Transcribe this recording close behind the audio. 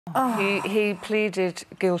He pleaded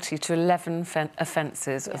guilty to 11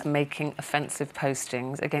 offences of making offensive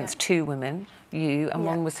postings against 2 women, you, and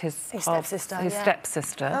one was his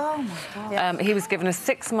stepsister. Oh, my God. He was given a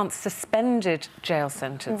 6-month suspended jail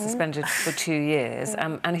sentence, suspended for 2 years,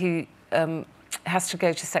 and he has to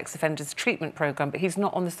go to sex offenders treatment programme, but he's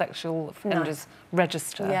not on the sexual offenders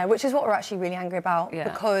register. Yeah, which is what we're actually really angry about,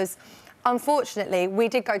 because unfortunately we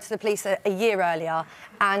did go to the police a year earlier,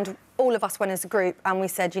 and all of us went as a group and we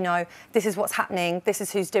said, you know, this is what's happening, this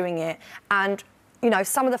is who's doing it. And, you know,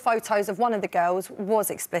 some of the photos of one of the girls was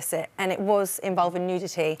explicit and it was involving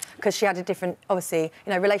nudity because she had a different, obviously,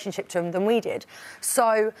 you know, relationship to him than we did.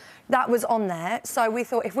 So that was on there. So we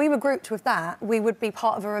thought if we were grouped with that, we would be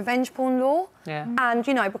part of a revenge porn law. Yeah. And,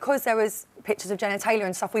 you know, because there was pictures of genitalia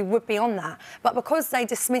and stuff, we would be on that. But because they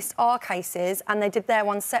dismissed our cases and they did their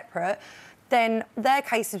ones separate, then their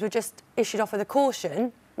cases were just issued off with a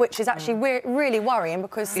caution, which is actually really worrying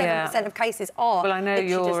because 7% of cases are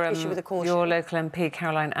just issued with a caution. Your local MP,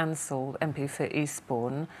 Caroline Ansell, MP for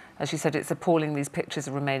Eastbourne, as you said, it's appalling these pictures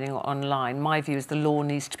are remaining online. My view is the law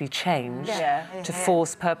needs to be changed to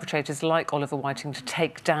force perpetrators like Oliver Whiting to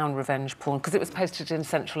take down revenge porn, because it was posted in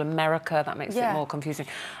Central America. That makes it more confusing.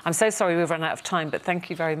 I'm so sorry we've run out of time, but thank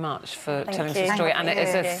you very much for telling us your story. And it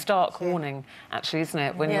is a stark warning, actually, isn't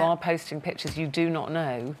it? When you are posting pictures, you do not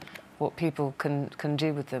know what people can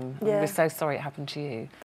do with them. And we're so sorry it happened to you.